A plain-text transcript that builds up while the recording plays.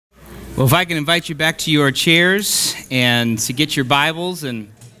Well, if I can invite you back to your chairs and to get your Bibles, and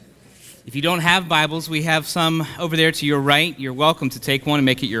if you don't have Bibles, we have some over there to your right. You're welcome to take one and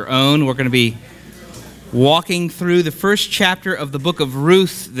make it your own. We're going to be walking through the first chapter of the book of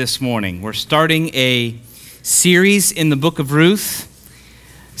Ruth this morning. We're starting a series in the book of Ruth,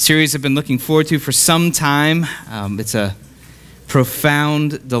 a series I've been looking forward to for some time. It's a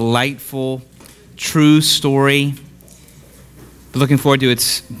profound, delightful, true story. Looking forward to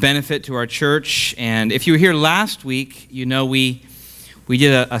its benefit to our church. And if you were here last week, you know we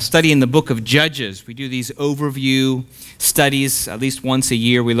did a study in the book of Judges. We do these overview studies at least once a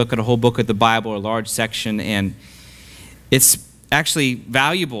year. We look at a whole book of the Bible, a large section, and it's actually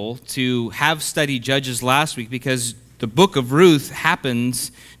valuable to have studied Judges last week because the book of Ruth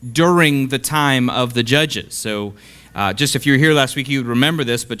happens during the time of the Judges. So just if you were here last week, you would remember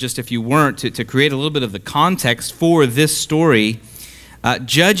this, but just if you weren't, to create a little bit of the context for this story,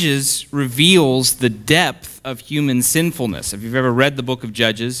 Judges reveals the depth of human sinfulness. If you've ever read the book of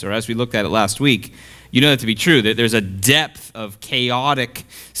Judges, or as we looked at it last week, you know that to be true, that there's a depth of chaotic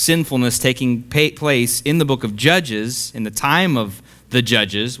sinfulness taking place in the book of Judges, in the time of the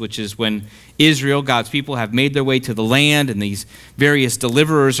Judges, which is when Israel, God's people, have made their way to the land, and these various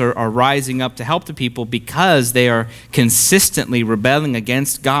deliverers are rising up to help the people because they are consistently rebelling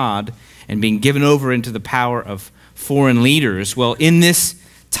against God and being given over into the power of foreign leaders. Well, in this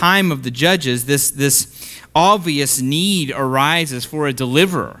time of the Judges, this obvious need arises for a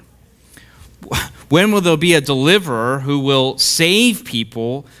deliverer. When will there be a deliverer who will save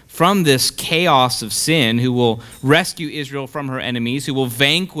people from this chaos of sin, who will rescue Israel from her enemies, who will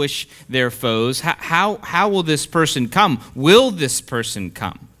vanquish their foes? How will this person come? Will this person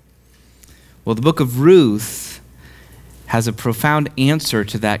come? Well, the book of Ruth has a profound answer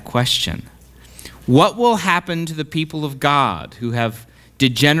to that question. What will happen to the people of God who have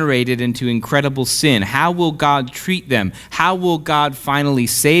degenerated into incredible sin? How will God treat them? How will God finally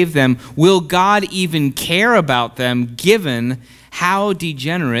save them? Will God even care about them given how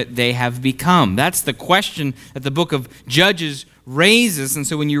degenerate they have become? That's the question that the book of Judges raises. And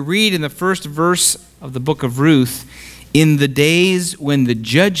so when you read in the first verse of the book of Ruth, in the days when the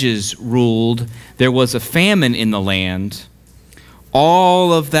judges ruled, there was a famine in the land.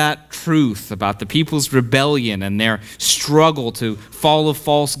 All of that truth about the people's rebellion and their struggle to follow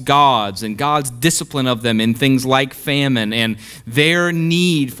false gods and God's discipline of them in things like famine and their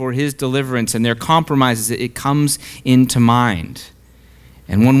need for his deliverance and their compromises, it comes into mind.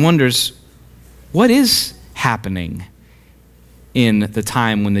 And one wonders, what is happening in the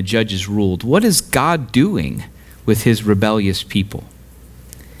time when the judges ruled? What is God doing with his rebellious people?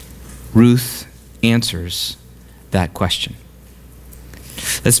 Ruth answers that question.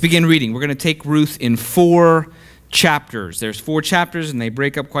 Let's begin reading. We're going to take Ruth in 4 chapters. There's 4 chapters, and they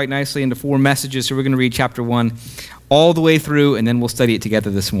break up quite nicely into 4 messages. So we're going to read chapter 1 all the way through, and then we'll study it together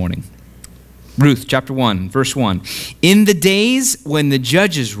this morning. Ruth, chapter 1, verse 1. In the days when the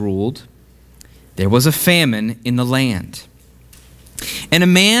judges ruled, there was a famine in the land. And a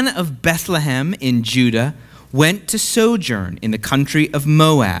man of Bethlehem in Judah went to sojourn in the country of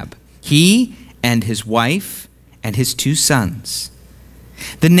Moab, he and his wife and his 2 sons.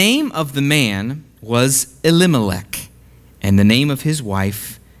 The name of the man was Elimelech, and the name of his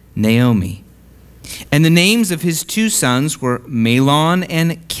wife Naomi. And the names of his 2 sons were Mahlon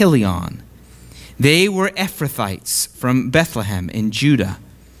and Chilion. They were Ephrathites from Bethlehem in Judah.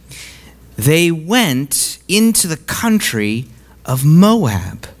 They went into the country of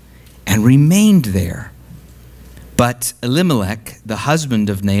Moab and remained there. But Elimelech, the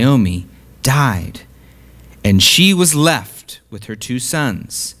husband of Naomi, died, and she was left with her 2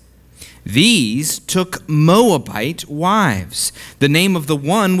 sons. These took Moabite wives. The name of the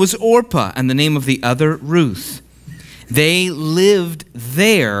one was Orpah, and the name of the other Ruth. They lived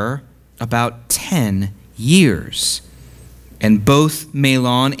there about 10 years. And both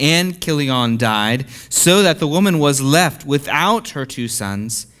Mahlon and Chilion died, so that the woman was left without her 2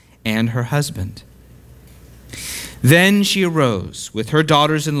 sons and her husband. Then she arose with her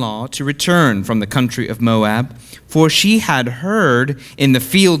daughters-in-law to return from the country of Moab, for she had heard in the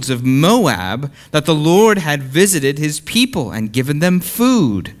fields of Moab that the Lord had visited his people and given them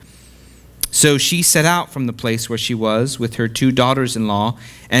food. So she set out from the place where she was with her 2 daughters-in-law,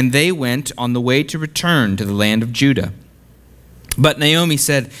 and they went on the way to return to the land of Judah. But Naomi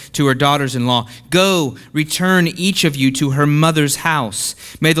said to her daughters-in-law, "Go, return each of you to her mother's house.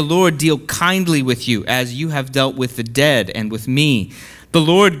 May the Lord deal kindly with you, as you have dealt with the dead and with me. The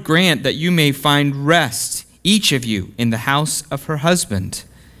Lord grant that you may find rest, each of you, in the house of her husband."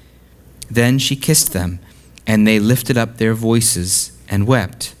 Then she kissed them, and they lifted up their voices and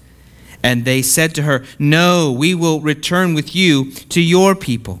wept. And they said to her, "No, we will return with you to your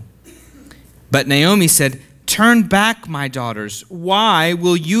people." But Naomi said, "Turn back, my daughters. Why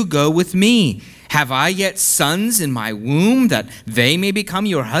will you go with me? Have I yet sons in my womb that they may become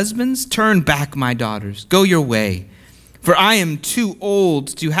your husbands? Turn back, my daughters. Go your way. For I am too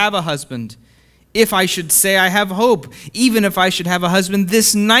old to have a husband. If I should say I have hope, even if I should have a husband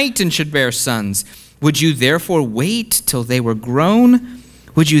this night and should bear sons, would you therefore wait till they were grown?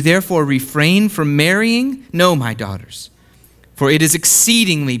 Would you therefore refrain from marrying? No, my daughters, for it is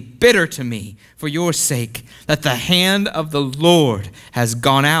exceedingly bitter to me for your sake that the hand of the Lord has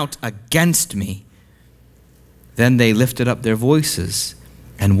gone out against me." Then they lifted up their voices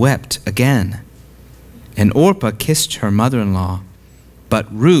and wept again. And Orpah kissed her mother-in-law,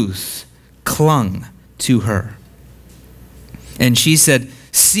 but Ruth clung to her. And she said,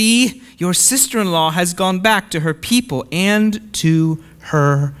 "See, your sister-in-law has gone back to her people and to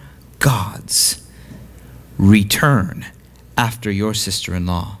her gods. Return after your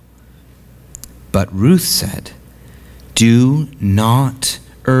sister-in-law." But Ruth said, "Do not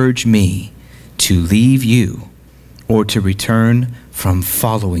urge me to leave you or to return from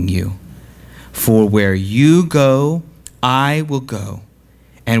following you. For where you go, I will go,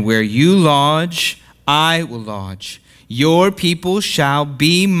 and where you lodge, I will lodge. Your people shall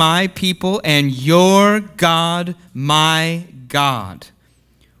be my people, and your God my God.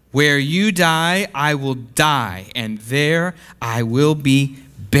 Where you die, I will die, and there I will be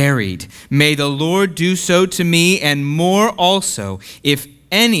buried. May the Lord do so to me, and more also, if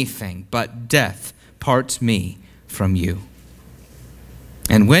anything but death parts me from you."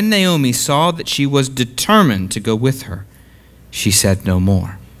 And when Naomi saw that she was determined to go with her, she said no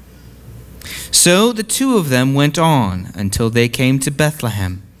more. So the two of them went on until they came to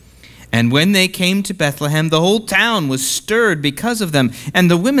Bethlehem. And when they came to Bethlehem, the whole town was stirred because of them. And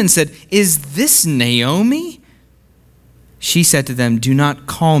the women said, "Is this Naomi?" She said to them, "Do not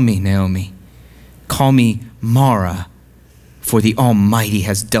call me Naomi. Call me Mara, for the Almighty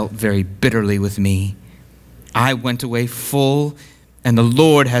has dealt very bitterly with me. I went away full, and the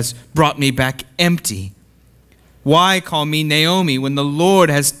Lord has brought me back empty. Why call me Naomi when the Lord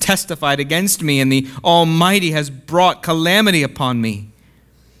has testified against me, and the Almighty has brought calamity upon me?"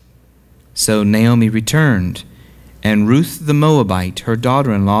 So Naomi returned, and Ruth the Moabite, her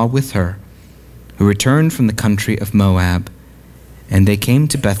daughter-in-law, with her, who returned from the country of Moab. And they came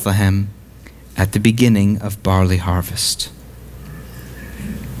to Bethlehem at the beginning of barley harvest.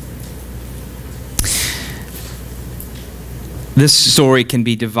 This story can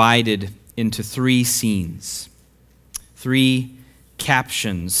be divided into three scenes, three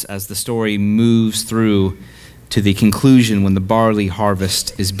captions as the story moves through to the conclusion when the barley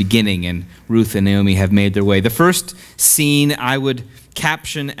harvest is beginning and Ruth and Naomi have made their way. The first scene I would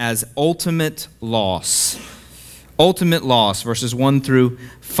caption as ultimate loss. Ultimate loss, verses 1 through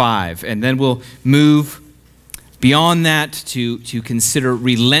 5. And then we'll move beyond that to consider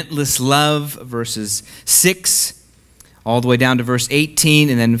relentless love, verses 6 all the way down to verse 18.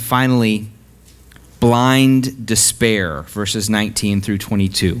 And then finally, blind despair, verses 19 through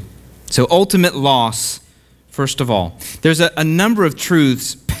 22. So ultimate loss. First of all, there's a number of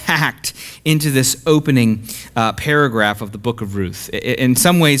truths packed into this opening paragraph of the book of Ruth. In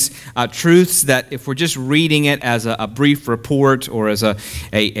some ways, truths that if we're just reading it as a brief report or as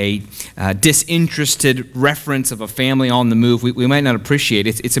a disinterested reference of a family on the move, we might not appreciate.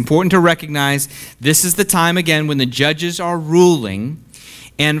 It's important to recognize this is the time, again, when the judges are ruling.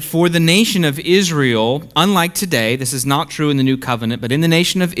 And for the nation of Israel, unlike today, this is not true in the New Covenant, but in the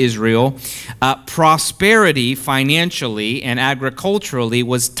nation of Israel, prosperity financially and agriculturally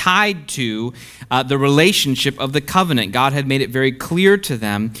was tied to the relationship of the covenant. God had made it very clear to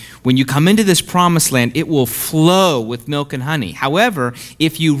them, when you come into this promised land, it will flow with milk and honey. However,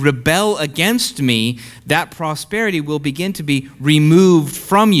 if you rebel against me, that prosperity will begin to be removed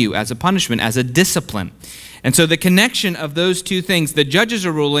from you as a punishment, as a discipline. And so the connection of those two things, the judges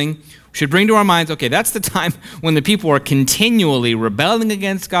are ruling, should bring to our minds, okay, that's the time when the people are continually rebelling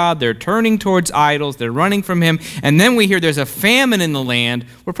against God, they're turning towards idols, they're running from Him, and then we hear there's a famine in the land.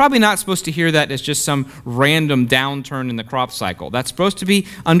 We're probably not supposed to hear that as just some random downturn in the crop cycle. That's supposed to be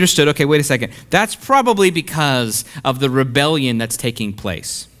understood, okay, wait a second, that's probably because of the rebellion that's taking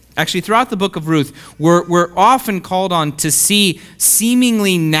place. Actually, throughout the book of Ruth, we're often called on to see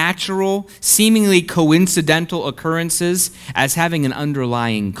seemingly natural, seemingly coincidental occurrences as having an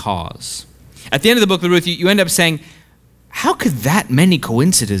underlying cause. At the end of the book of Ruth, you end up saying, how could that many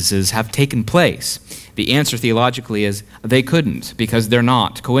coincidences have taken place? The answer theologically is they couldn't, because they're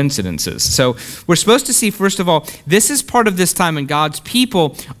not coincidences. So we're supposed to see, first of all, this is part of this time when God's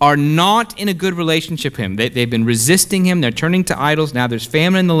people are not in a good relationship with him. They've been resisting him. They're turning to idols. Now there's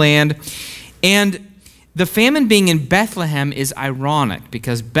famine in the land. And the famine being in Bethlehem is ironic,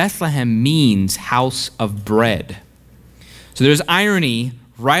 because Bethlehem means house of bread. So there's irony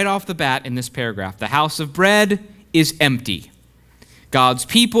right off the bat in this paragraph. The house of bread is empty. God's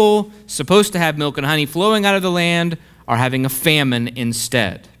people, supposed to have milk and honey flowing out of the land, are having a famine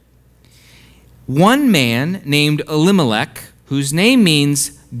instead. One man named Elimelech, whose name means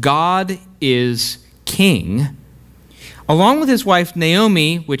God is king, along with his wife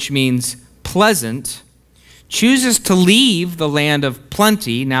Naomi, which means pleasant, chooses to leave the land of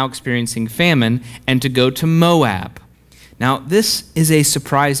plenty, now experiencing famine, and to go to Moab. Now, this is a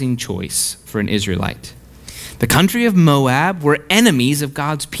surprising choice for an Israelite. The country of Moab were enemies of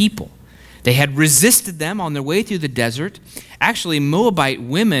God's people. They had resisted them on their way through the desert. Actually, Moabite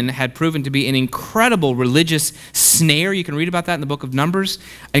women had proven to be an incredible religious snare. You can read about that in the book of Numbers.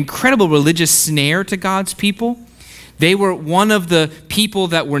 Incredible religious snare to God's people. They were one of the people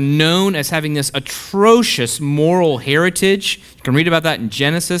that were known as having this atrocious moral heritage. You can read about that in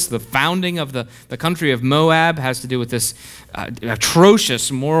Genesis. The founding of the country of Moab has to do with this atrocious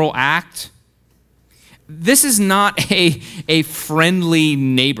moral act. This is not a friendly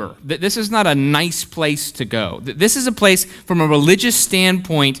neighbor. This is not a nice place to go. This is a place from a religious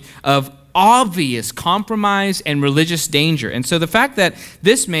standpoint of obvious compromise and religious danger. And so the fact that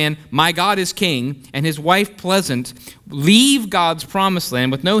this man, my God is king, and his wife Pleasant, leave God's promised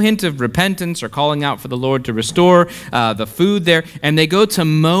land with no hint of repentance or calling out for the Lord to restore the food there, and they go to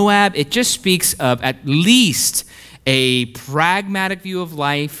Moab, it just speaks of at least a pragmatic view of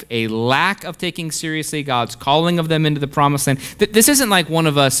life, a lack of taking seriously God's calling of them into the promised land. This isn't like one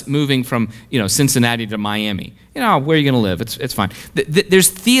of us moving from, Cincinnati to Miami. Where are you going to live? It's fine. There's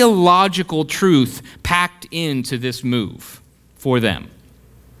theological truth packed into this move for them.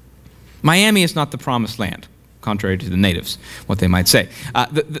 Miami is not the promised land, contrary to the natives, what they might say.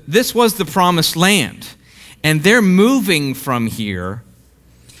 This was the promised land, and they're moving from here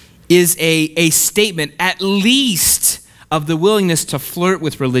is a statement, at least, of the willingness to flirt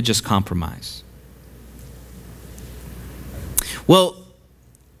with religious compromise. Well,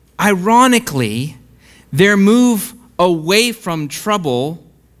 ironically, their move away from trouble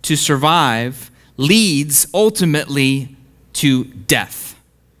to survive leads ultimately to death.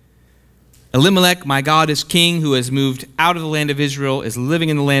 Elimelech, my God is king, who has moved out of the land of Israel, is living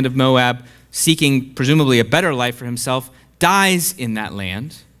in the land of Moab, seeking presumably a better life for himself, dies in that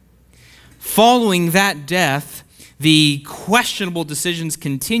land. Following that death, the questionable decisions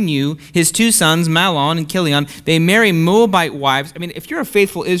continue. His two sons, Mahlon and Chilion, they marry Moabite wives. I mean, if you're a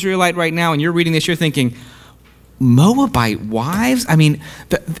faithful Israelite right now and you're reading this, you're thinking, Moabite wives? I mean,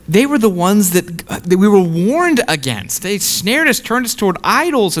 they were the ones that we were warned against. They snared us, turned us toward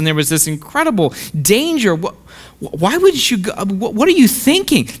idols, and there was this incredible danger. Why would you go? What are you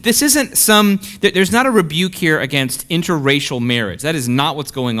thinking? This isn't there's not a rebuke here against interracial marriage. That is not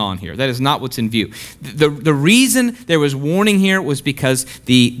what's going on here. That is not what's in view. The reason there was warning here was because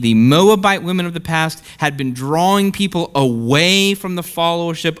the Moabite women of the past had been drawing people away from the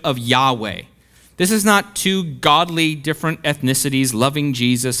followership of Yahweh. This is not two godly, different ethnicities loving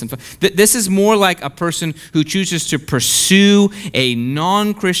Jesus. This is more like a person who chooses to pursue a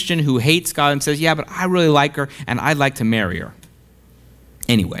non-Christian who hates God and says, yeah, but I really like her and I'd like to marry her.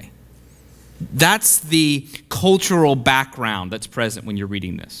 Anyway, that's the cultural background that's present when you're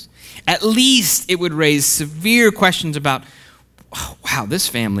reading this. At least it would raise severe questions about, oh, wow, this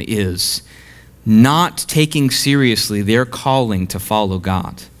family is not taking seriously their calling to follow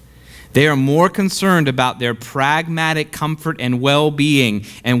God. They are more concerned about their pragmatic comfort and well-being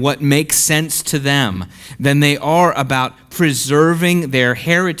and what makes sense to them than they are about preserving their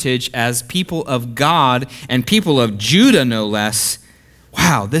heritage as people of God and people of Judah, no less.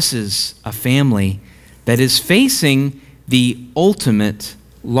 Wow, this is a family that is facing the ultimate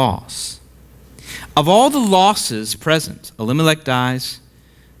loss. Of all the losses present, Elimelech dies,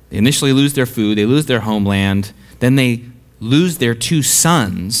 they initially lose their food, they lose their homeland, then they lose their two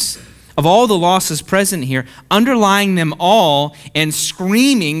sons. Of all the losses present here, underlying them all and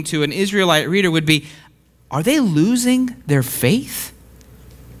screaming to an Israelite reader would be, are they losing their faith?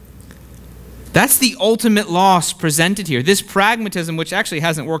 That's the ultimate loss presented here. This pragmatism, which actually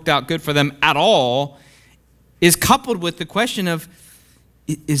hasn't worked out good for them at all, is coupled with the question of,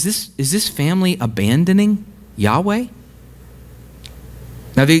 is this family abandoning Yahweh?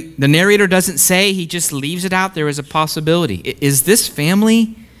 Now, the narrator doesn't say, he just leaves it out. There is a possibility. Is this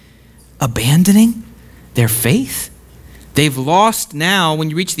family abandoning their faith. They've lost now, when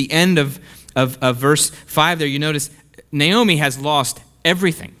you reach the end of verse 5 there, you notice Naomi has lost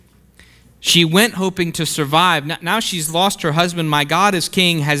everything. She went hoping to survive. Now she's lost her husband. My God is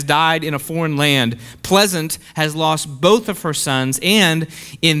king, has died in a foreign land. Pleasant has lost both of her sons. And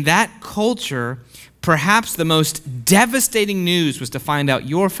in that culture, perhaps the most devastating news was to find out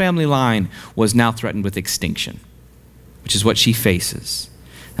your family line was now threatened with extinction, which is what she faces.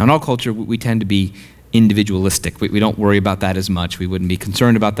 Now in our culture, we tend to be individualistic. We don't worry about that as much. We wouldn't be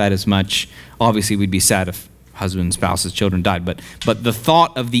concerned about that as much. Obviously, we'd be sad if husbands, spouses, children died. But the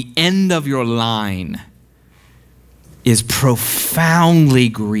thought of the end of your line is profoundly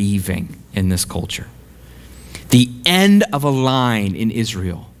grieving in this culture. The end of a line in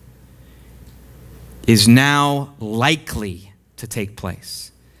Israel is now likely to take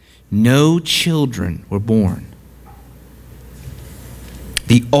place. No children were born.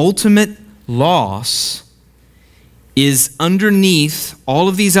 The ultimate loss is underneath all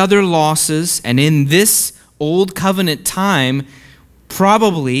of these other losses, and in this Old Covenant time,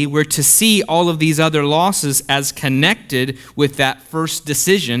 probably we're to see all of these other losses as connected with that first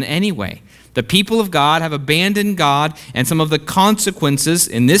decision anyway. The people of God have abandoned God, and some of the consequences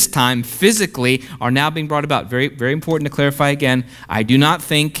in this time physically are now being brought about. Very, very important to clarify again. I do not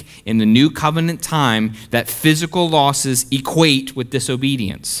think in the New Covenant time that physical losses equate with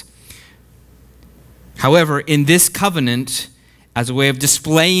disobedience. However, in this covenant, as a way of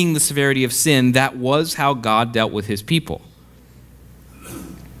displaying the severity of sin, that was how God dealt with his people.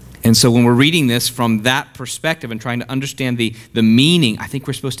 And so when we're reading this from that perspective and trying to understand the meaning, I think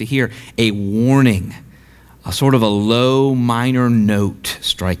we're supposed to hear a warning, a sort of a low minor note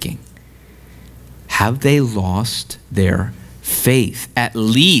striking. Have they lost their faith? At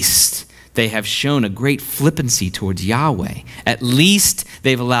least they have shown a great flippancy towards Yahweh. At least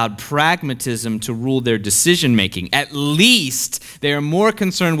they've allowed pragmatism to rule their decision-making. At least they are more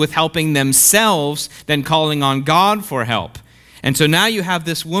concerned with helping themselves than calling on God for help. And so now you have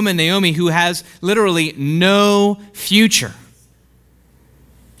this woman, Naomi, who has literally no future.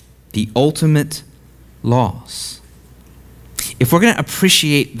 The ultimate loss. If we're going to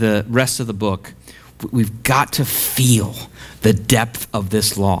appreciate the rest of the book, we've got to feel the depth of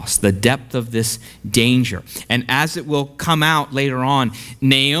this loss, the depth of this danger. And as it will come out later on,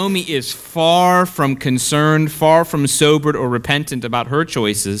 Naomi is far from concerned, far from sobered or repentant about her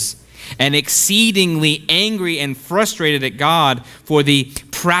choices, and exceedingly angry and frustrated at God for the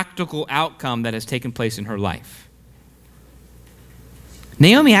practical outcome that has taken place in her life.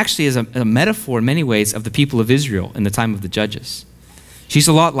 Naomi actually is a metaphor in many ways of the people of Israel in the time of the Judges. She's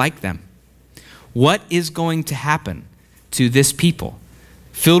a lot like them. What is going to happen to this people?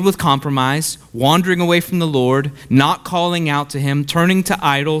 Filled with compromise, wandering away from the Lord, not calling out to him, turning to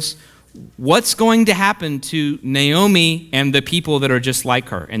idols. What's going to happen to Naomi and the people that are just like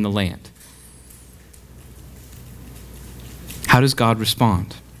her in the land? How does God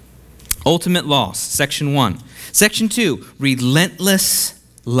respond? Ultimate loss, section 1. Section 2, relentless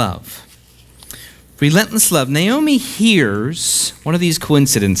love. Relentless love. Naomi hears one of these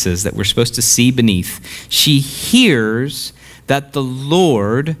coincidences that we're supposed to see beneath. She hears that the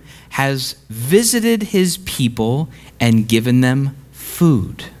Lord has visited his people and given them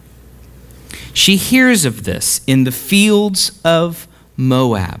food. She hears of this in the fields of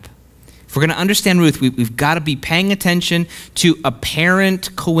Moab. If we're going to understand Ruth, we've got to be paying attention to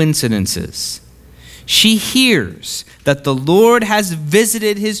apparent coincidences. She hears that the Lord has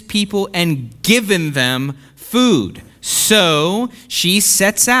visited his people and given them food. So she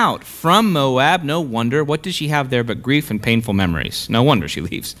sets out from Moab. No wonder. What does she have there but grief and painful memories? No wonder she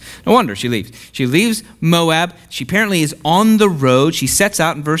leaves. No wonder she leaves. She leaves Moab. She apparently is on the road. She sets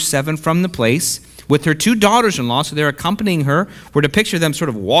out in verse 7 from the place with her 2 daughters-in-law, so they're accompanying her. We're to picture them sort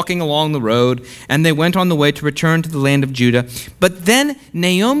of walking along the road, and they went on the way to return to the land of Judah. But then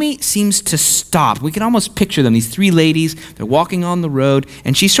Naomi seems to stop. We can almost picture them, these 3 ladies, they're walking on the road,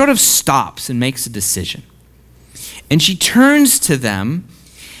 and she sort of stops and makes a decision. And she turns to them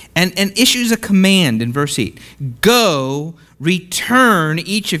and issues a command in verse 8. Go, return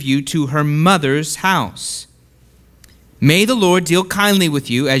each of you to her mother's house. May the Lord deal kindly with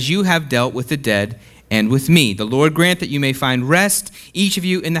you as you have dealt with the dead and with me. The Lord grant that you may find rest, each of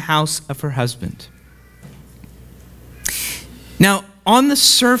you in the house of her husband. Now, on the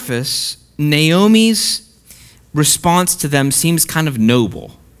surface, Naomi's response to them seems kind of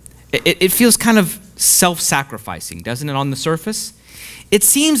noble. It feels kind of self-sacrificing, doesn't it, on the surface? It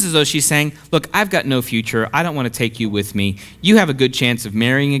seems as though she's saying, look, I've got no future. I don't want to take you with me. You have a good chance of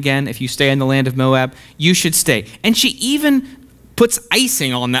marrying again if you stay in the land of Moab. You should stay. And she even puts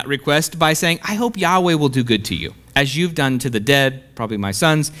icing on that request by saying, I hope Yahweh will do good to you, as you've done to the dead, probably my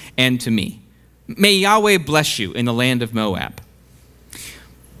sons, and to me. May Yahweh bless you in the land of Moab.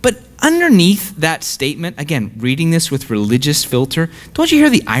 But underneath that statement, again, reading this with religious filter, don't you hear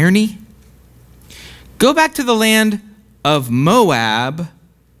the irony? Go back to the land of Moab,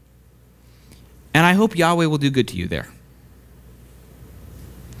 and I hope Yahweh will do good to you there.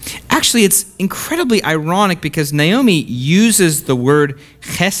 Actually, it's incredibly ironic because Naomi uses the word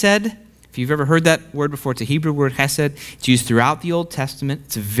chesed. If you've ever heard that word before, it's a Hebrew word, chesed. It's used throughout the Old Testament.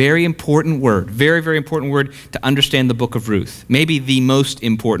 It's a very important word, very, very important word to understand the book of Ruth. Maybe the most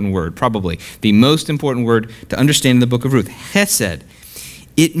important word, probably. The most important word to understand the book of Ruth. Chesed.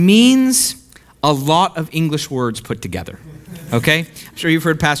 It means a lot of English words put together. Okay? I'm sure you've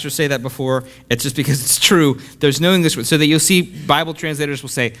heard pastors say that before. It's just because it's true. There's no English word. So that you'll see Bible translators will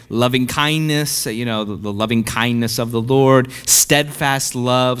say loving kindness, the loving kindness of the Lord, steadfast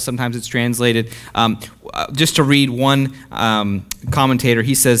love, sometimes it's translated. Just to read one commentator,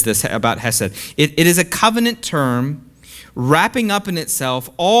 he says this about Hesed. It is a covenant term wrapping up in itself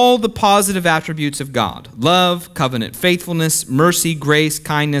all the positive attributes of God: love, covenant faithfulness, mercy, grace,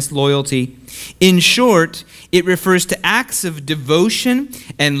 kindness, loyalty. In short, it refers to acts of devotion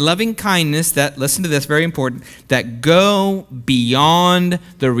and loving kindness that, listen to this, very important, that go beyond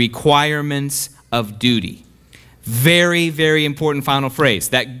the requirements of duty. Very, very important final phrase,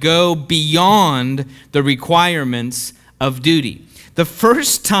 that go beyond the requirements of duty. The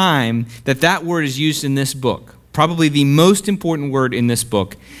first time that word is used in this book, probably the most important word in this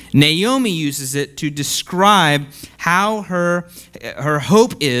book, Naomi uses it to describe how her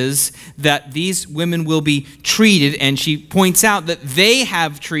hope is that these women will be treated, and she points out that they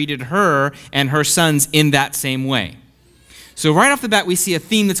have treated her and her sons in that same way. So right off the bat, we see a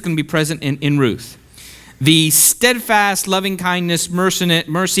theme that's going to be present in Ruth. The steadfast, loving kindness,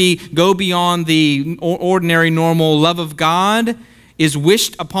 mercy, go beyond the ordinary, normal love of God is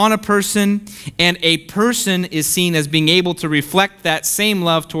wished upon a person, and a person is seen as being able to reflect that same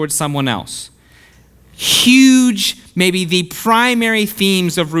love towards someone else. Huge, maybe the primary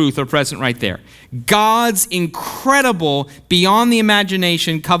themes of Ruth are present right there. God's incredible, beyond the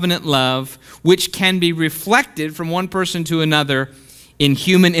imagination, covenant love, which can be reflected from one person to another in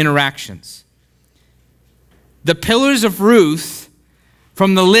human interactions. The pillars of Ruth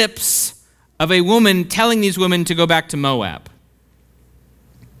from the lips of a woman telling these women to go back to Moab.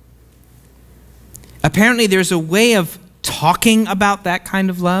 Apparently, there's a way of talking about that kind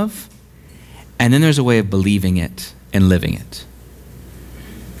of love, and then there's a way of believing it and living it.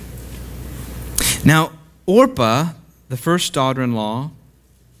 Now, Orpah, the first daughter-in-law,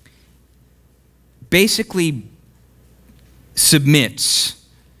 basically submits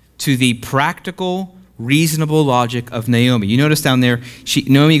to the practical, reasonable logic of Naomi. You notice down there,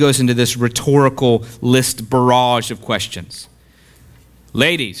 Naomi goes into this rhetorical list barrage of questions.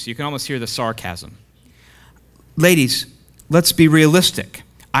 Ladies, you can almost hear the sarcasm. Ladies, let's be realistic.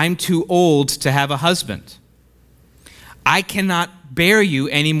 I'm too old to have a husband. I cannot bear you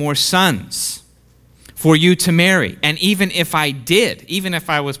any more sons for you to marry. And even if I did, even if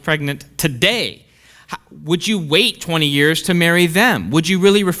I was pregnant today, would you wait 20 years to marry them? Would you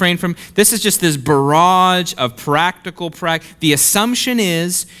really refrain from? This is just this barrage of practical. The assumption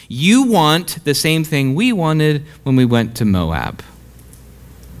is you want the same thing we wanted when we went to Moab.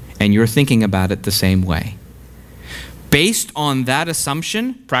 And you're thinking about it the same way. Based on that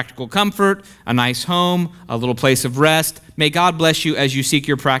assumption, practical comfort, a nice home, a little place of rest, may God bless you as you seek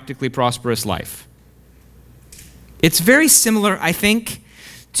your practically prosperous life. It's very similar, I think,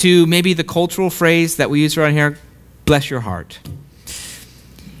 to maybe the cultural phrase that we use around here, bless your heart.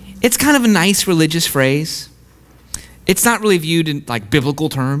 It's kind of a nice religious phrase. It's not really viewed in like biblical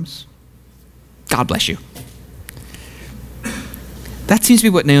terms. God bless you. That seems to be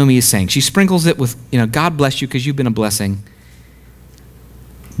what Naomi is saying. She sprinkles it with, God bless you because you've been a blessing.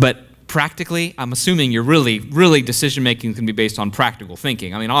 But practically, I'm assuming your really decision-making can be based on practical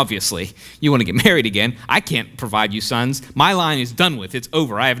thinking. I mean, obviously, you want to get married again. I can't provide you sons. My line is done with. It's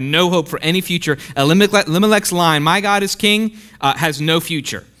over. I have no hope for any future. Elimelech's line, my God is king, has no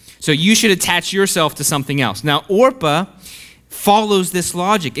future. So you should attach yourself to something else. Now, Orpah follows this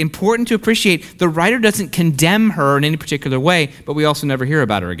logic. Important to appreciate, the writer doesn't condemn her in any particular way, but we also never hear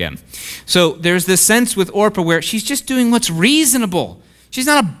about her again. So there's this sense with Orpah where she's just doing what's reasonable. She's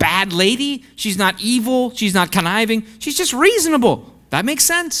not a bad lady. She's not evil. She's not conniving. She's just reasonable. That makes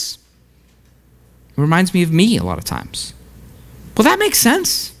sense. It reminds me of me a lot of times. Well, that makes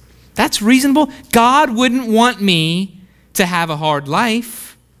sense. That's reasonable. God wouldn't want me to have a hard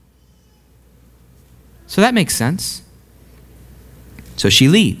life. So that makes sense. So she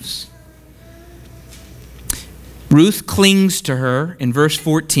leaves. Ruth clings to her in verse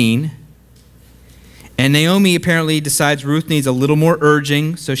 14. And Naomi apparently decides Ruth needs a little more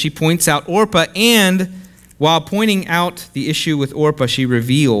urging, so she points out Orpah, and while pointing out the issue with Orpah, Naomi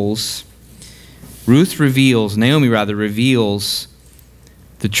reveals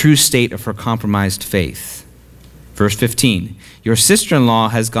the true state of her compromised faith. Verse 15, your sister-in-law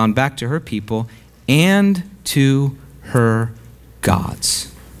has gone back to her people and to her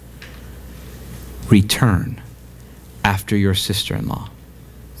gods. Return after your sister-in-law.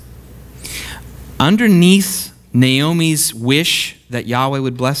 Underneath Naomi's wish that Yahweh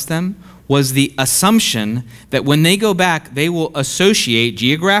would bless them was the assumption that when they go back, they will associate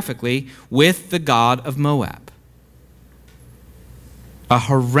geographically with the god of Moab. A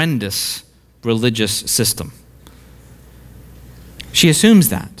horrendous religious system. She assumes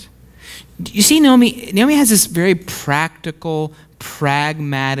that. You see, Naomi has this very practical,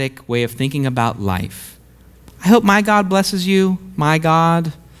 pragmatic way of thinking about life. I hope my God blesses you, my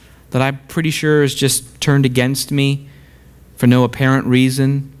God, that I'm pretty sure is just turned against me for no apparent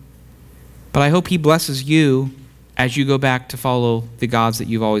reason. But I hope he blesses you as you go back to follow the gods that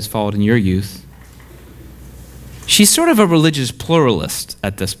you've always followed in your youth. She's sort of a religious pluralist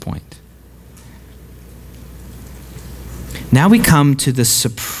at this point. Now we come to the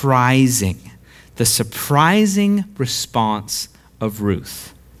surprising response of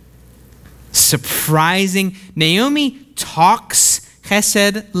Ruth. Surprising. Naomi talks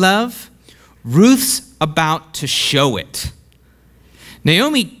chesed love. Ruth's about to show it.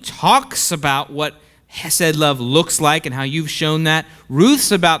 Naomi talks about what chesed love looks like and how you've shown that.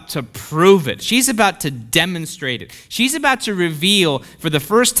 Ruth's about to prove it. She's about to demonstrate it. She's about to reveal for the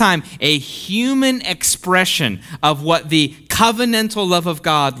first time a human expression of what the covenantal love of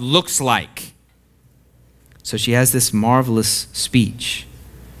God looks like. So she has this marvelous speech,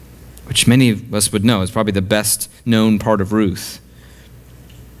 which many of us would know is probably the best known part of Ruth.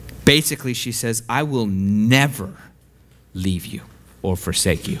 Basically, she says, I will never leave you or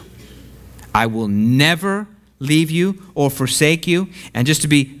forsake you. I will never leave you or forsake you. And just to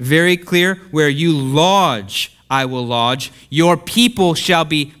be very clear, where you lodge, I will lodge. Your people shall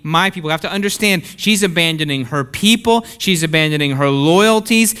be my people. You have to understand, she's abandoning her people. She's abandoning her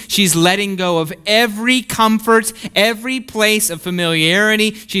loyalties. She's letting go of every comfort, every place of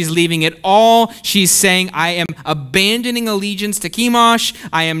familiarity. She's leaving it all. She's saying, I am abandoning allegiance to Chemosh.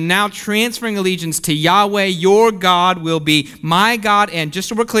 I am now transferring allegiance to Yahweh. Your God will be my God. And just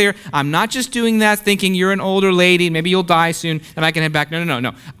so we're clear, I'm not just doing that thinking you're an older lady, maybe you'll die soon, and I can head back.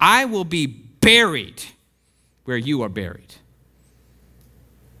 No. I will be buried where you are buried.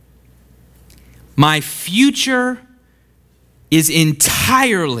 My future is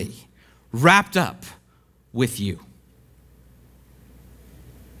entirely wrapped up with you.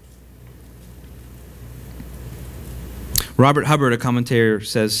 Robert Hubbard, a commentator,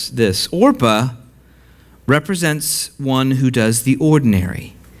 says this: Orpah represents one who does the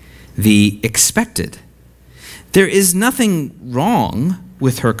ordinary, the expected. There is nothing wrong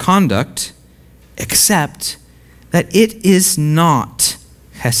with her conduct, except that it is not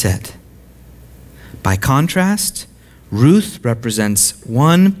chesed. By contrast, Ruth represents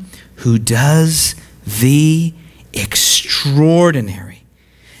one who does the extraordinary,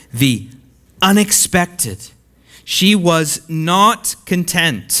 the unexpected. She was not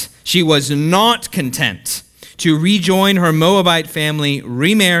content. She was not content to rejoin her Moabite family,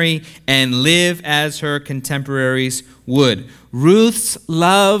 remarry, and live as her contemporaries would. Ruth's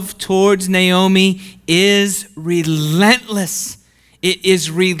love towards Naomi is relentless. It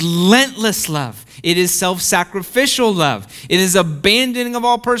is relentless love. It is self-sacrificial love. It is abandoning of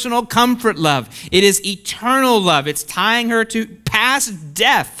all personal comfort love. It is eternal love. It's tying her to past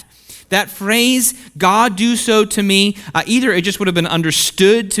death. That phrase, God do so to me, either it just would have been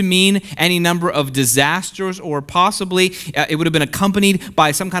understood to mean any number of disasters, or possibly it would have been accompanied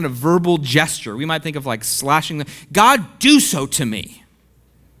by some kind of verbal gesture. We might think of like slashing the, God do so to me.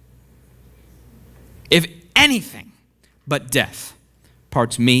 If anything but death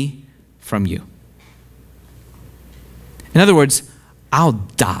parts me from you. In other words, I'll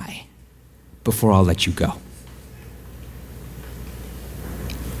die before I'll let you go.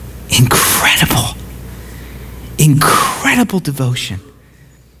 Incredible devotion.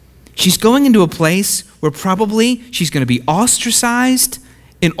 She's going into a place where probably she's going to be ostracized.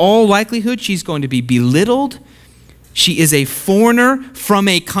 In all likelihood, she's going to be belittled. She is a foreigner from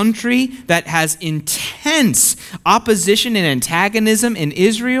a country that has intense opposition and antagonism in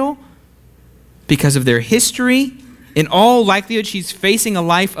Israel because of their history, In all likelihood, she's facing a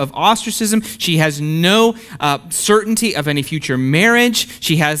life of ostracism. She has no certainty of any future marriage.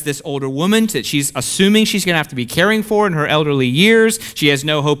 She has this older woman that she's assuming she's going to have to be caring for in her elderly years. She has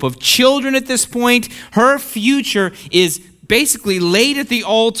no hope of children at this point. Her future is basically laid at the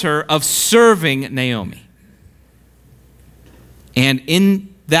altar of serving Naomi. And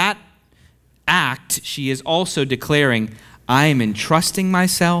in that act, she is also declaring, I am entrusting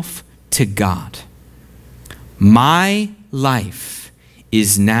myself to God. My life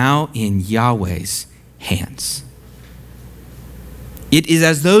is now in Yahweh's hands. It is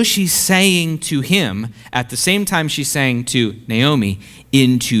as though she's saying to him, at the same time she's saying to Naomi,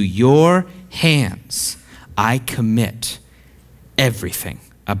 into your hands I commit everything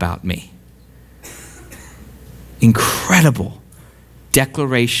about me. Incredible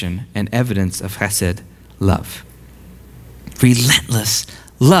declaration and evidence of chesed love. Relentless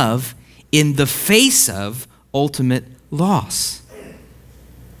love in the face of ultimate loss.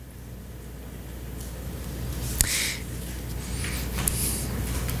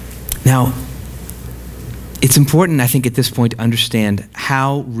 Now, it's important, I think, at this point to understand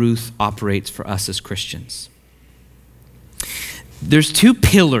how Ruth operates for us as Christians. There's two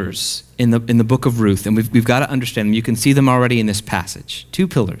pillars in the book of Ruth, and we've got to understand them. You can see them already in this passage. Two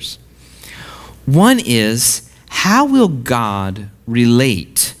pillars. One is, how will God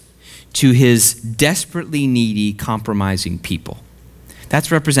relate to his desperately needy, compromising people? That's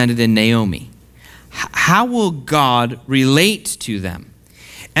represented in Naomi. How will God relate to them?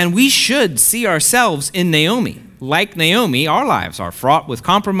 And we should see ourselves in Naomi. Like Naomi, our lives are fraught with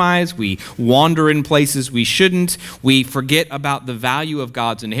compromise. We wander in places we shouldn't. We forget about the value of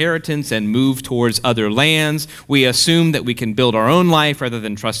God's inheritance and move towards other lands. We assume that we can build our own life rather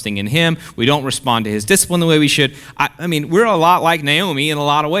than trusting in him. We don't respond to his discipline the way we should. I mean, we're a lot like Naomi in a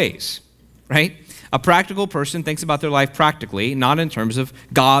lot of ways, right? A practical person thinks about their life practically, not in terms of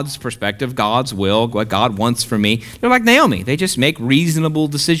God's perspective, God's will, what God wants for me. They're like Naomi. They just make reasonable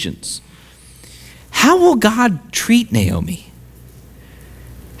decisions. How will God treat Naomi?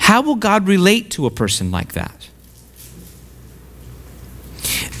 How will God relate to a person like that?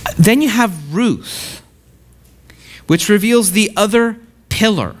 Then you have Ruth, which reveals the other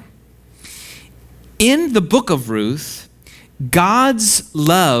pillar. In the book of Ruth, God's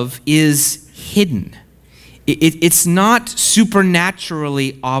love is hidden. It's not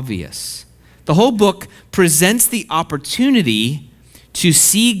supernaturally obvious. The whole book presents the opportunity to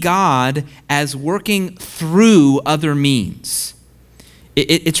see God as working through other means.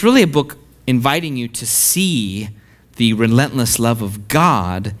 It's really a book inviting you to see the relentless love of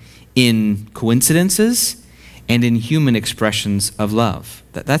God in coincidences and in human expressions of love.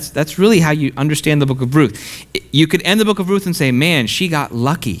 That's really how you understand the book of Ruth. You could end the book of Ruth and say, man, she got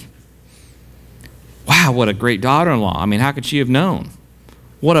lucky. Wow, what a great daughter-in-law. I mean, how could she have known?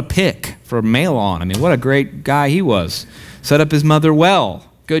 What a pick for Mahlon. I mean, what a great guy he was. Set up his mother well.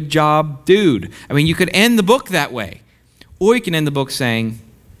 Good job, dude. I mean, you could end the book that way. Or you can end the book saying,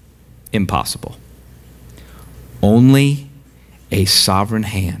 impossible. Only a sovereign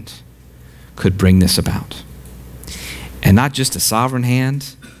hand could bring this about. And not just a sovereign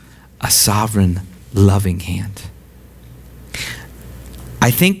hand, a sovereign, loving hand. I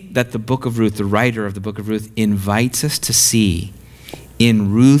think that the book of Ruth, the writer of the book of Ruth, invites us to see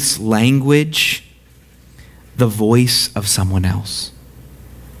in Ruth's language the voice of someone else.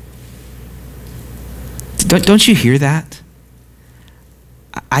 Don't you hear that?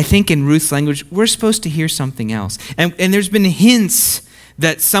 I think in Ruth's language, we're supposed to hear something else. And there's been hints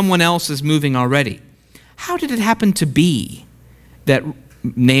that someone else is moving already. How did it happen to be that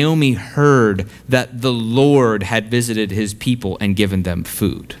Naomi heard that the Lord had visited his people and given them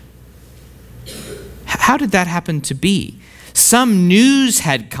food? How did that happen to be? Some news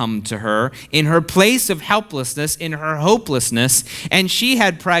had come to her in her place of helplessness, in her hopelessness, and she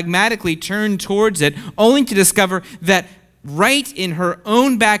had pragmatically turned towards it, only to discover that right in her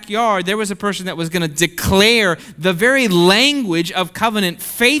own backyard, there was a person that was going to declare the very language of covenant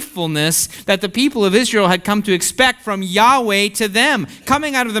faithfulness that the people of Israel had come to expect from Yahweh to them,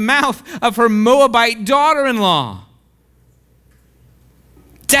 coming out of the mouth of her Moabite daughter-in-law.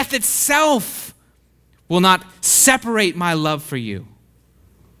 Death itself will not separate my love for you.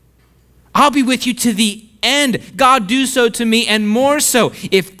 I'll be with you to the end. God, do so to me and more so,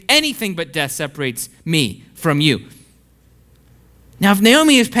 if anything but death separates me from you. Now, if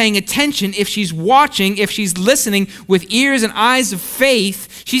Naomi is paying attention, if she's watching, if she's listening with ears and eyes of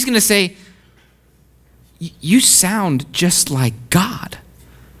faith, she's going to say, you sound just like God.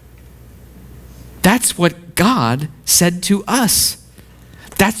 That's what God said to us.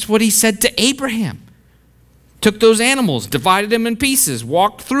 That's what he said to Abraham. took those animals, divided them in pieces,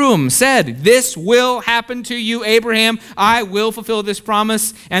 walked through them, said, this will happen to you, Abraham. I will fulfill this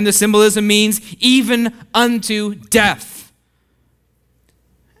promise. And the symbolism means even unto death.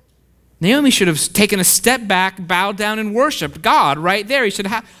 Naomi should have taken a step back, bowed down, and worshiped God right there. He should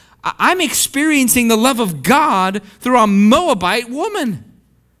have, I'm experiencing the love of God through a Moabite woman.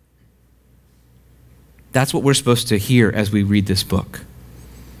 That's what we're supposed to hear as we read this book.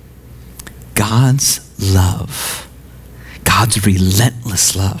 God's love, God's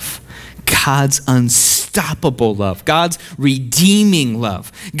relentless love, God's unstoppable love, God's redeeming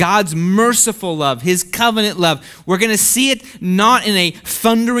love, God's merciful love, his covenant love. We're going to see it not in a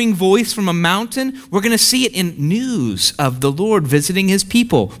thundering voice from a mountain. We're going to see it in news of the Lord visiting his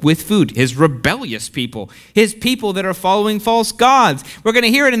people with food, his rebellious people, his people that are following false gods. We're going to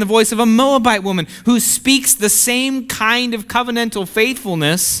hear it in the voice of a Moabite woman who speaks the same kind of covenantal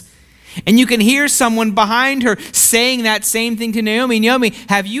faithfulness. And you can hear someone behind her saying that same thing to Naomi. Naomi,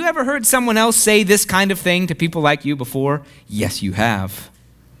 have you ever heard someone else say this kind of thing to people like you before? Yes, you have.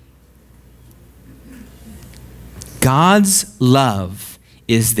 God's love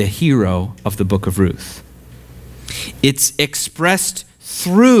is the hero of the book of Ruth. It's expressed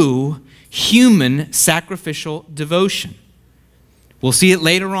through human sacrificial devotion. We'll see it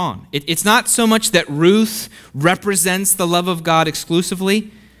later on. It's not so much that Ruth represents the love of God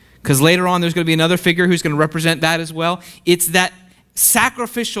exclusively, because later on there's going to be another figure who's going to represent that as well. It's that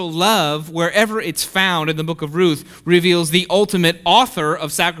sacrificial love, wherever it's found in the book of Ruth, reveals the ultimate author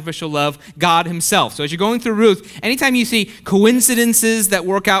of sacrificial love, God himself. So as you're going through Ruth, anytime you see coincidences that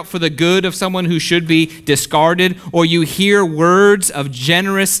work out for the good of someone who should be discarded, or you hear words of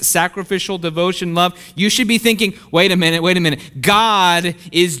generous sacrificial devotion, love, you should be thinking, wait a minute. God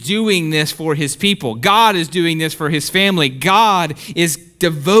is doing this for his people. God is doing this for his family. God is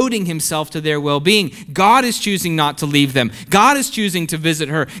devoting himself to their well-being. God is choosing not to leave them. God is choosing to visit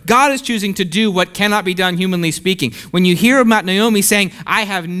her. God is choosing to do what cannot be done humanly speaking. When you hear about Naomi saying, I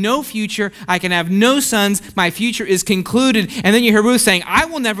have no future, I can have no sons, my future is concluded, and then you hear Ruth saying, I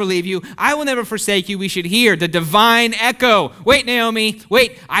will never leave you, I will never forsake you, we should hear the divine echo. Wait, Naomi,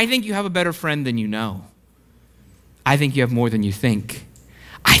 wait, I think you have a better friend than you know. I think you have more than you think.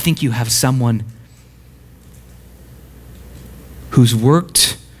 I think you have someone who's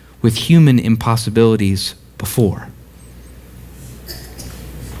worked with human impossibilities before.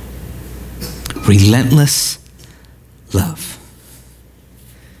 Relentless love.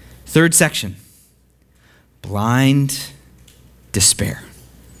 Third section, blind despair.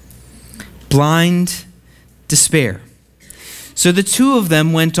 Blind despair. So the two of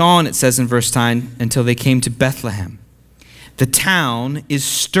them went on, it says in verse 9, until they came to Bethlehem. The town is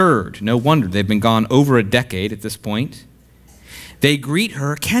stirred. No wonder, they've been gone over a decade at this point. They greet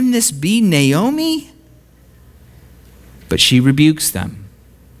her, can this be Naomi? But she rebukes them.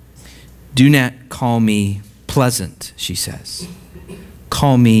 Do not call me pleasant, she says.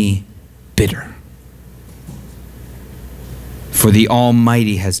 Call me bitter. For the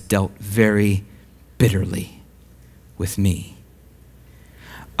Almighty has dealt very bitterly with me.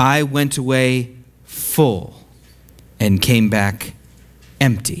 I went away full and came back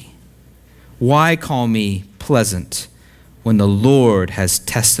empty. Why call me pleasant when the Lord has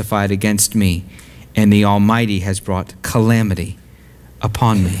testified against me and the Almighty has brought calamity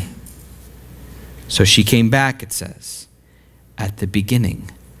upon me? So she came back, it says, at the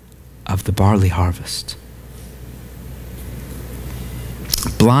beginning of the barley harvest.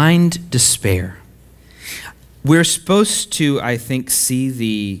 Blind despair. We're supposed to, I think, see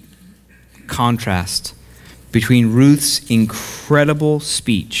the contrast between Ruth's incredible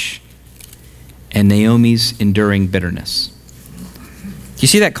speech and Naomi's enduring bitterness. Do you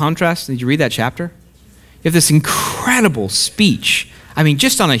see that contrast? Did you read that chapter? You have this incredible speech. I mean,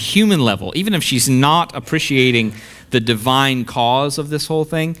 just on a human level, even if she's not appreciating the divine cause of this whole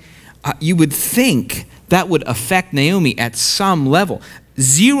thing, you would think that would affect Naomi at some level.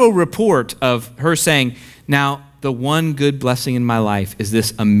 Zero report of her saying, now, the one good blessing in my life is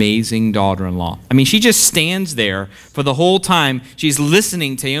this amazing daughter-in-law. I mean, she just stands there for the whole time. She's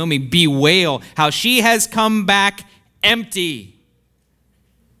listening to Naomi bewail how she has come back empty.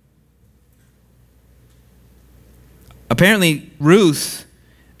 Apparently, Ruth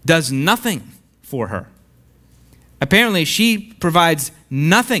does nothing for her. Apparently, she provides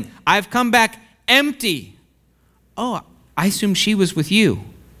nothing. I've come back empty. Oh, I assume she was with you.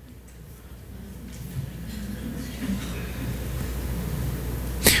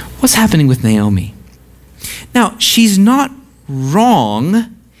 What's happening with Naomi? Now, she's not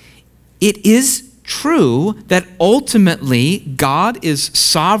wrong. It is true that ultimately God is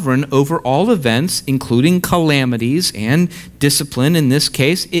sovereign over all events, including calamities and discipline in this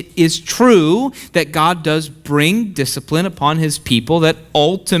case. It is true that God does bring discipline upon his people, that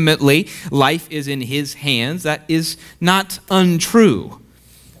ultimately life is in his hands. That is not untrue,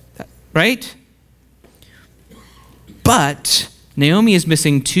 right? But Naomi is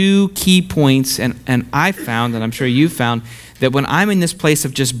missing two key points, and I found, and I'm sure you found, that when I'm in this place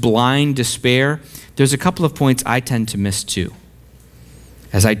of just blind despair, there's a couple of points I tend to miss too,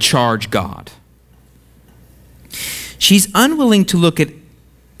 as I charge God. She's unwilling to look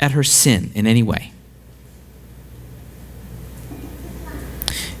at her sin in any way.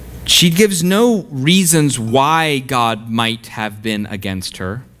 She gives no reasons why God might have been against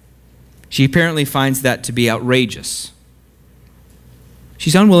her. She apparently finds that to be outrageous.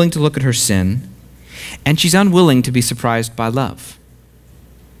 She's unwilling to look at her sin, and she's unwilling to be surprised by love.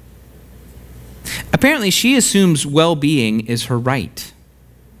 Apparently, she assumes well-being is her right.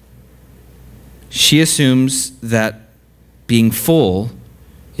 She assumes that being full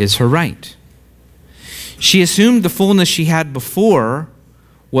is her right. She assumed the fullness she had before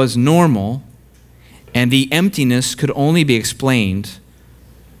was normal, and the emptiness could only be explained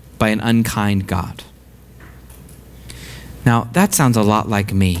by an unkind God. Now, that sounds a lot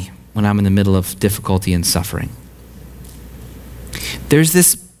like me when I'm in the middle of difficulty and suffering. There's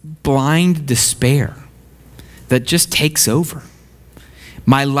this blind despair that just takes over.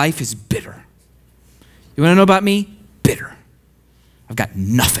 My life is bitter. You want to know about me? Bitter. I've got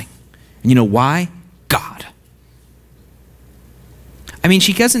nothing. And you know why? God. I mean,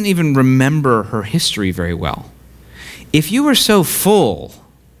 she doesn't even remember her history very well. If you were so full,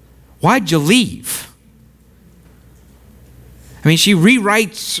 why'd you leave? I mean, she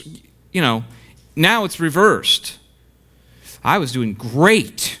rewrites, now it's reversed. I was doing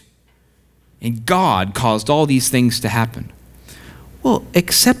great, and God caused all these things to happen. Well,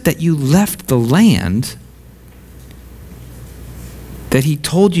 except that you left the land that he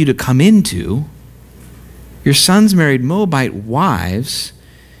told you to come into. Your sons married Moabite wives.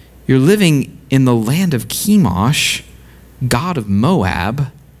 You're living in the land of Chemosh, god of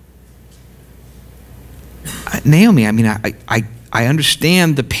Moab. Naomi, I mean, I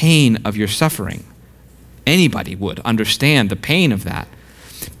understand the pain of your suffering. Anybody would understand the pain of that.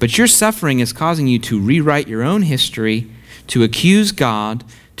 But your suffering is causing you to rewrite your own history, to accuse God,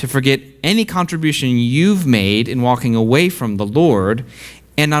 to forget any contribution you've made in walking away from the Lord.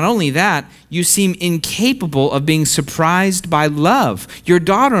 And not only that, you seem incapable of being surprised by love. Your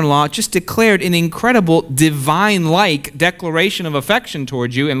daughter-in-law just declared an incredible divine-like declaration of affection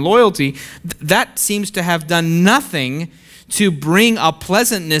towards you and loyalty. That seems to have done nothing to bring a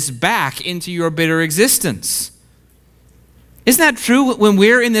pleasantness back into your bitter existence. Isn't that true when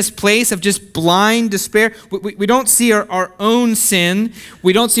we're in this place of just blind despair? We don't see our own sin.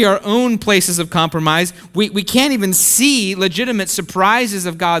 We don't see our own places of compromise. We can't even see legitimate surprises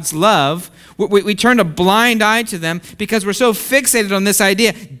of God's love. We turn a blind eye to them because we're so fixated on this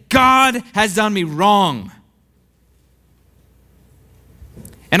idea, God has done me wrong.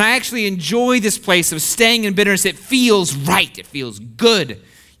 And I actually enjoy this place of staying in bitterness. It feels right. It feels good.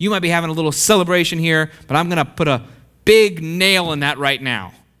 You might be having a little celebration here, but I'm going to put a big nail in that right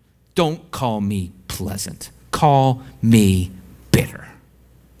now. Don't call me pleasant. Call me bitter.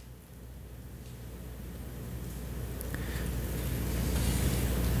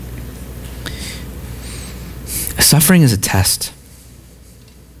 Suffering is a test.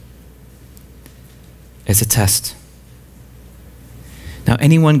 It's a test. Now,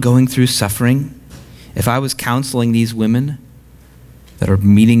 anyone going through suffering, if I was counseling these women that are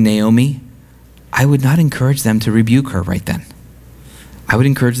meeting Naomi, I would not encourage them to rebuke her right then. I would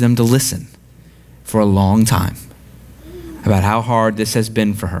encourage them to listen for a long time about how hard this has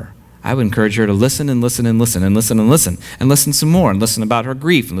been for her. I would encourage her to listen and listen and listen and listen and listen and listen some more and listen about her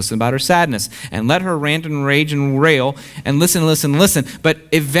grief and listen about her sadness and let her rant and rage and rail and listen and listen and listen. But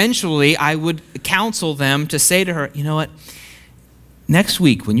eventually I would counsel them to say to her, you know what? Next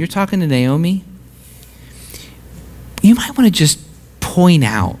week when you're talking to Naomi, you might want to just point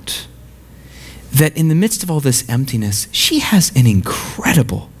out that in the midst of all this emptiness, she has an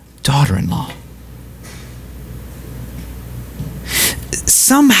incredible daughter-in-law.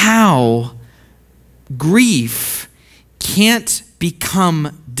 Somehow, grief can't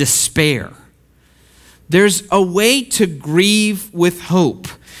become despair. There's a way to grieve with hope,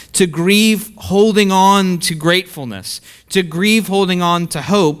 to grieve holding on to gratefulness, to grieve holding on to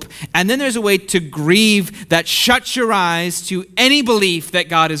hope, and then there's a way to grieve that shuts your eyes to any belief that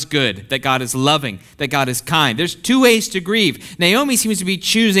God is good, that God is loving, that God is kind. There's two ways to grieve. Naomi seems to be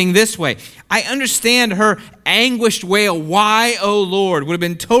choosing this way. I understand her anguished wail, "Why, O Lord?" would have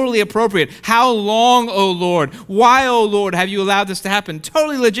been totally appropriate. "How long, O Lord? Why, O Lord, have you allowed this to happen?"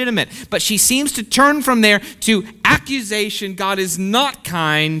 Totally legitimate. But she seems to turn from there to accusation. God is not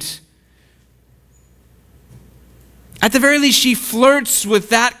kind. At the very least, she flirts with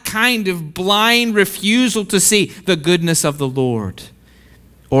that kind of blind refusal to see the goodness of the Lord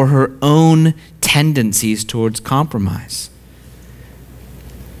or her own tendencies towards compromise.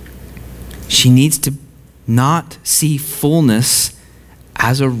 She needs to not see fullness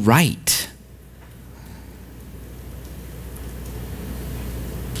as a right.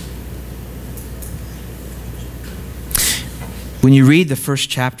 When you read the first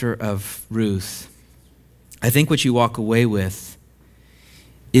chapter of Ruth, I think what you walk away with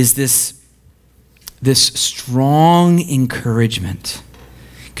is this strong encouragement.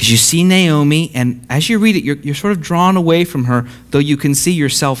 Because you see Naomi, and as you read it, you're sort of drawn away from her, though you can see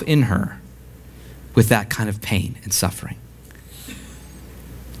yourself in her with that kind of pain and suffering.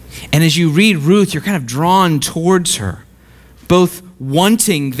 And as you read Ruth, you're kind of drawn towards her, both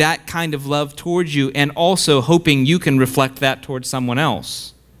wanting that kind of love towards you and also hoping you can reflect that towards someone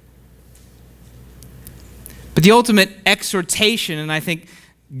else. But the ultimate exhortation, and I think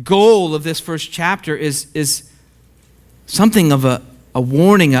goal of this first chapter is something of a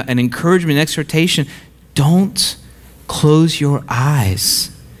warning, an encouragement, an exhortation. Don't close your eyes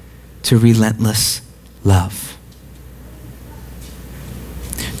to relentless love.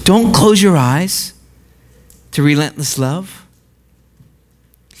 Don't close your eyes to relentless love.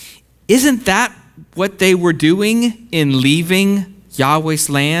 Isn't that what they were doing in leaving Yahweh's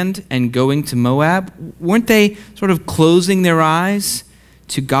land and going to Moab? Weren't they sort of closing their eyes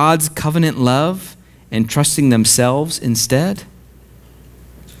to God's covenant love and trusting themselves instead?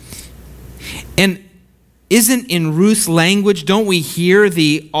 And isn't in Ruth's language, don't we hear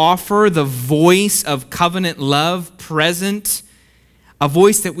the offer, the voice of covenant love present? A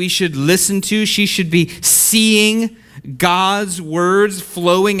voice that we should listen to. She should be seeing God's words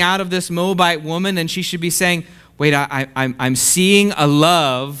flowing out of this Moabite woman, and she should be saying, wait, I'm seeing a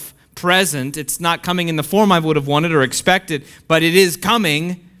love present. It's not coming in the form I would have wanted or expected, but it is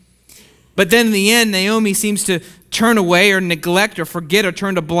coming. But then in the end, Naomi seems to turn away or neglect or forget or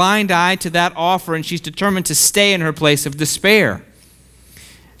turn a blind eye to that offer, and she's determined to stay in her place of despair.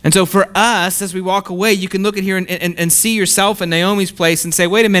 And so for us, as we walk away, you can look at here and see yourself in Naomi's place and say,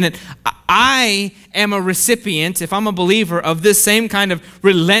 wait a minute, I am a recipient, if I'm a believer, of this same kind of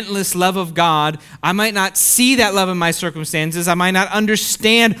relentless love of God. I might not see that love in my circumstances. I might not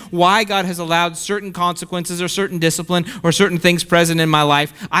understand why God has allowed certain consequences or certain discipline or certain things present in my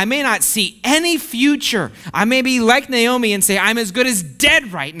life. I may not see any future. I may be like Naomi and say, I'm as good as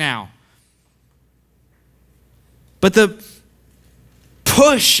dead right now. But the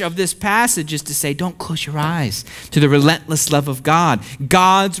push of this passage is to say, don't close your eyes to the relentless love of God.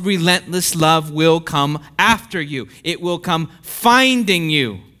 God's relentless love will come after you. It will come finding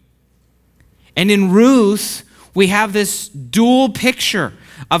you. And in Ruth, we have this dual picture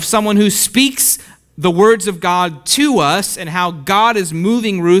of someone who speaks the words of God to us and how God is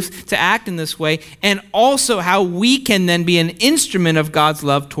moving Ruth to act in this way, and also how we can then be an instrument of God's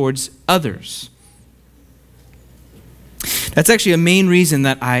love towards others. That's actually a main reason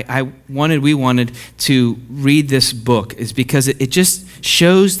that we wanted to read this book, is because it just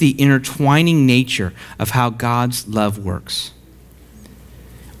shows the intertwining nature of how God's love works.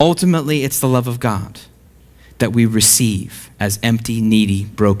 Ultimately, it's the love of God that we receive as empty, needy,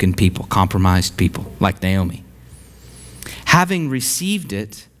 broken people, compromised people like Naomi. Having received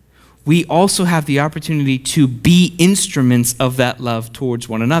it, we also have the opportunity to be instruments of that love towards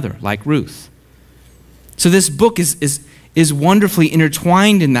one another, like Ruth. So this book is wonderfully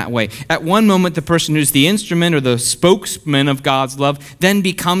intertwined in that way. At one moment, the person who's the instrument or the spokesman of God's love then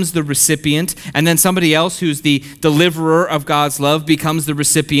becomes the recipient, and then somebody else who's the deliverer of God's love becomes the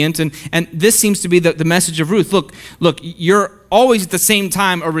recipient. And this seems to be the message of Ruth. Look, you're always at the same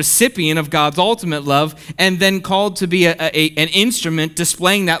time a recipient of God's ultimate love, and then called to be an instrument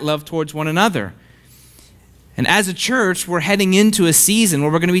displaying that love towards one another. And as a church, we're heading into a season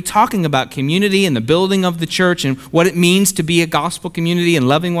where we're going to be talking about community and the building of the church and what it means to be a gospel community and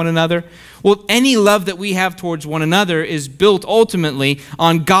loving one another. Well, any love that we have towards one another is built ultimately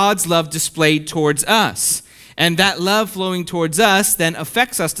on God's love displayed towards us. And that love flowing towards us then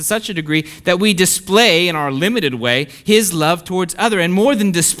affects us to such a degree that we display in our limited way his love towards others. And more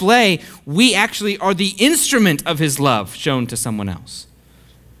than display, we actually are the instrument of his love shown to someone else.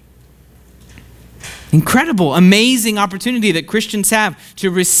 Incredible, amazing opportunity that Christians have to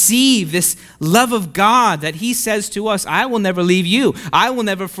receive this love of God that he says to us, I will never leave you. I will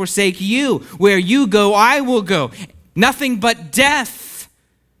never forsake you. Where you go, I will go. Nothing but death,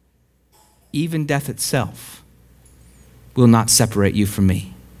 even death itself, will not separate you from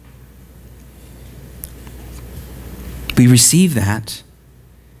me. We receive that,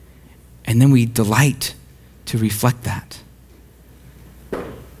 and then we delight to reflect that.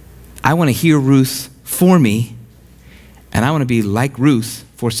 I want to hear Ruth for me, and I want to be like Ruth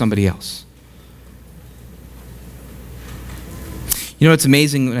for somebody else. You know what's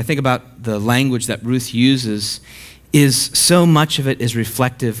amazing when I think about the language that Ruth uses is so much of it is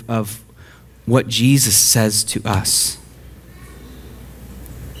reflective of what Jesus says to us.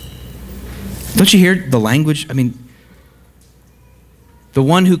 Don't you hear the language? I mean, the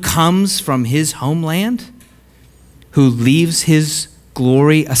one who comes from his homeland, who leaves his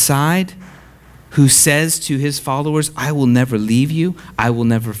glory aside, who says to his followers, I will never leave you, I will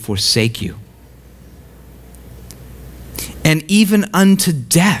never forsake you. And even unto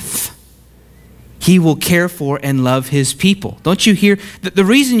death, he will care for and love his people. Don't you hear? The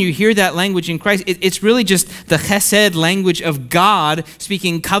reason you hear that language in Christ, it's really just the chesed language of God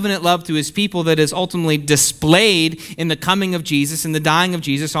speaking covenant love to his people that is ultimately displayed in the coming of Jesus and the dying of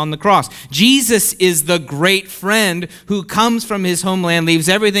Jesus on the cross. Jesus is the great friend who comes from his homeland, leaves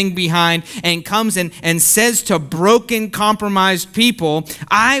everything behind, and comes and says to broken, compromised people,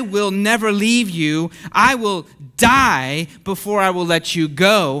 I will never leave you. I will die before I will let you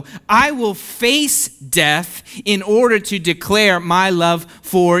go. I will face death in order to declare my love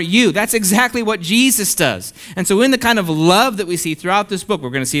for you. That's exactly what Jesus does. And so in the kind of love that we see throughout this book, we're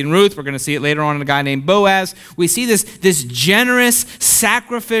going to see it in Ruth, we're going to see it later on in a guy named Boaz, we see this generous,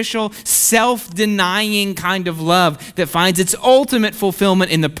 sacrificial, self-denying kind of love that finds its ultimate fulfillment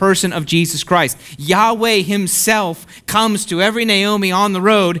in the person of Jesus Christ. Yahweh himself comes to every Naomi on the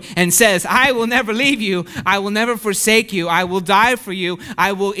road and says, I will never leave you. I will never forsake you. I will die for you.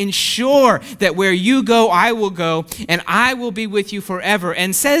 I will ensure that where you go, I will go, and I will be with you forever.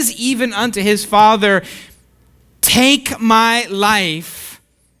 And says even unto his father, take my life.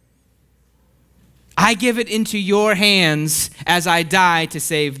 I give it into your hands as I die to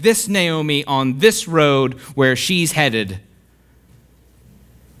save this Naomi on this road where she's headed.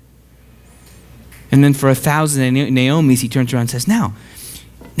 And then for 1,000 Naomis, he turns around and says, now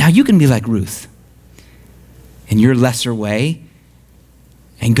you can be like Ruth in your lesser way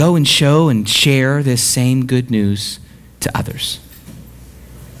and go and show and share this same good news to others.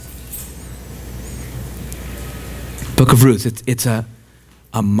 Book of Ruth, it's a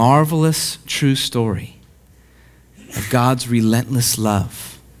marvelous true story of God's relentless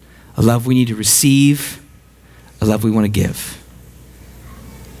love, a love we need to receive, a love we want to give.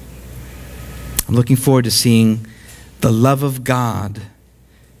 I'm looking forward to seeing the love of God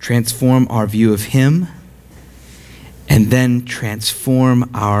transform our view of him and then transform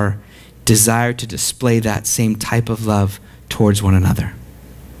our desire to display that same type of love towards one another.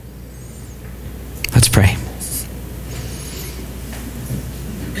 Let's pray.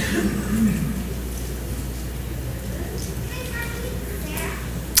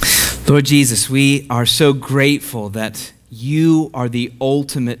 Lord Jesus, we are so grateful that you are the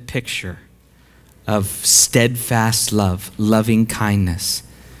ultimate picture of steadfast love, loving kindness.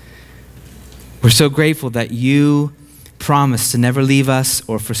 We're so grateful that you promise to never leave us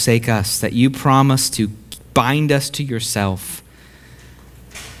or forsake us, that you promise to bind us to yourself,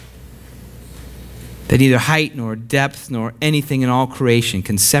 that neither height nor depth nor anything in all creation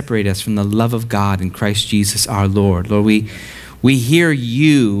can separate us from the love of God in Christ Jesus our Lord. Lord, we hear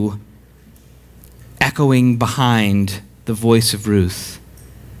you echoing behind the voice of Ruth,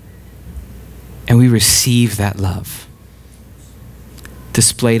 and we receive that love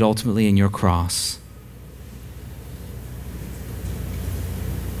displayed ultimately in your cross.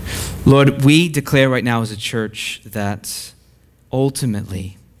 Lord, we declare right now as a church that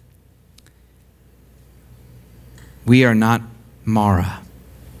ultimately we are not Mara.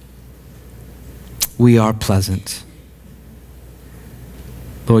 We are pleasant.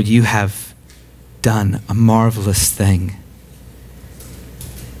 Lord, you have done a marvelous thing,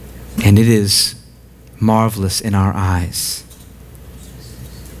 and it is marvelous in our eyes.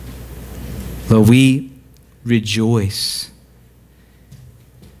 Lord, we rejoice.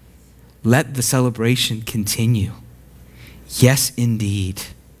 Let the celebration continue. Yes, indeed.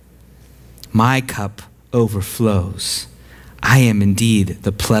 My cup overflows. I am indeed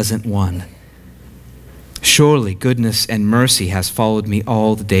the pleasant one. Surely goodness and mercy has followed me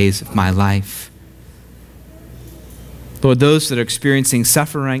all the days of my life. Lord, those that are experiencing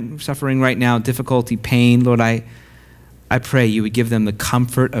suffering right now, difficulty, pain, Lord, I pray you would give them the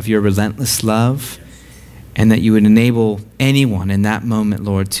comfort of your relentless love, and that you would enable anyone in that moment,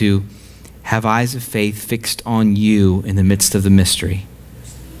 Lord, to have eyes of faith fixed on you in the midst of the mystery.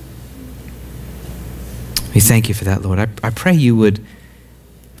 We thank you for that, Lord. I pray you would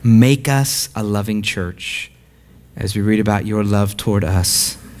make us a loving church as we read about your love toward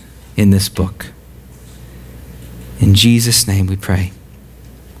us in this book. In Jesus' name we pray.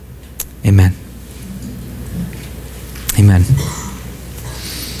 Amen. Amen.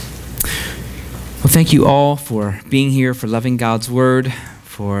 Well, thank you all for being here, for loving God's word,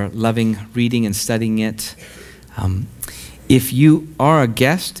 for loving reading and studying it. If you are a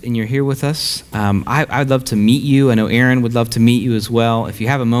guest and you're here with us, I'd love to meet you. I know Aaron would love to meet you as well. If you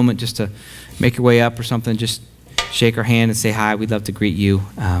have a moment just to make your way up or something, just shake our hand and say hi. We'd love to greet you,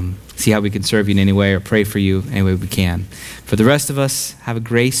 see how we can serve you in any way or pray for you any way we can. For the rest of us, have a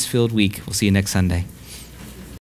grace-filled week. We'll see you next Sunday.